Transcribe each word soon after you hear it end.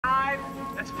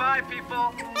That's 5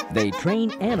 people. They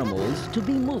train animals to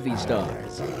be movie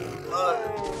stars.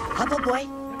 Hop up, boy.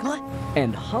 Come on.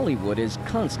 And Hollywood is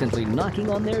constantly knocking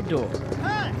on their door.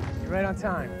 Hey! You're right on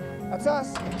time. That's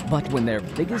us. But when their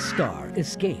biggest star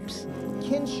escapes,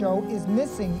 Kinsho is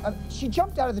missing. She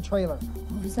jumped out of the trailer.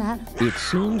 What was that? it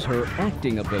seems her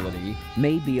acting ability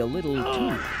may be a little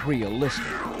too realistic.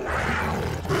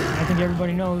 I think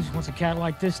everybody knows once a cat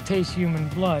like this tastes human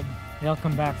blood, they'll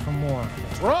come back for more.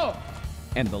 Roll!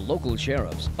 And the local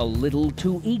sheriff's a little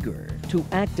too eager to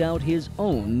act out his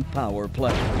own power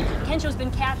play. Kensho's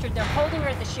been captured. They're holding her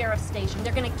at the sheriff's station.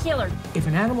 They're gonna kill her. If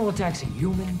an animal attacks a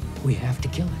human, we have to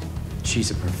kill it.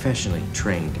 She's a professionally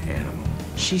trained animal.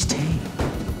 She's tame.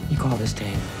 You call this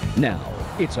tame? Now,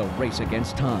 it's a race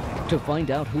against time to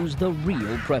find out who's the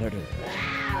real predator.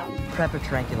 Prep a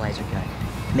tranquilizer gun.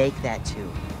 Make that too.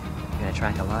 You're gonna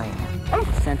track a lion.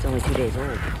 Scent's only 2 days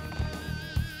old.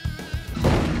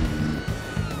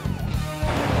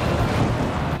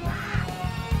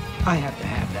 I have to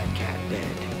have that cat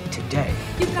dead today.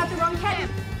 You've got the wrong cat.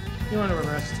 You're under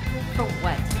arrest For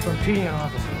what? for impeding an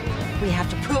officer. We have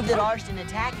to prove that ours didn't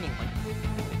attack anyone.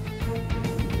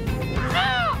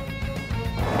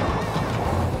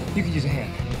 You can use a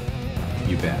hand.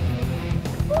 You bet.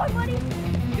 Boy, buddy.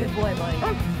 Good boy,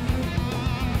 buddy.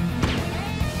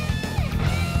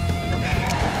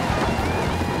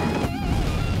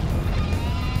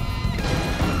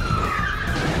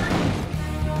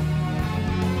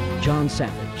 John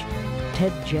Savage,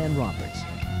 Ted Jan Roberts,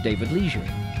 David Leisure,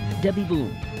 Debbie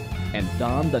Boone, and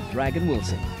Don the Dragon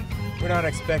Wilson. We're not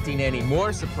expecting any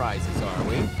more surprises, are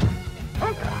we?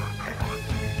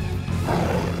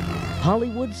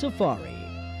 Hollywood Safari,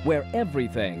 where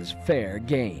everything's fair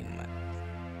game.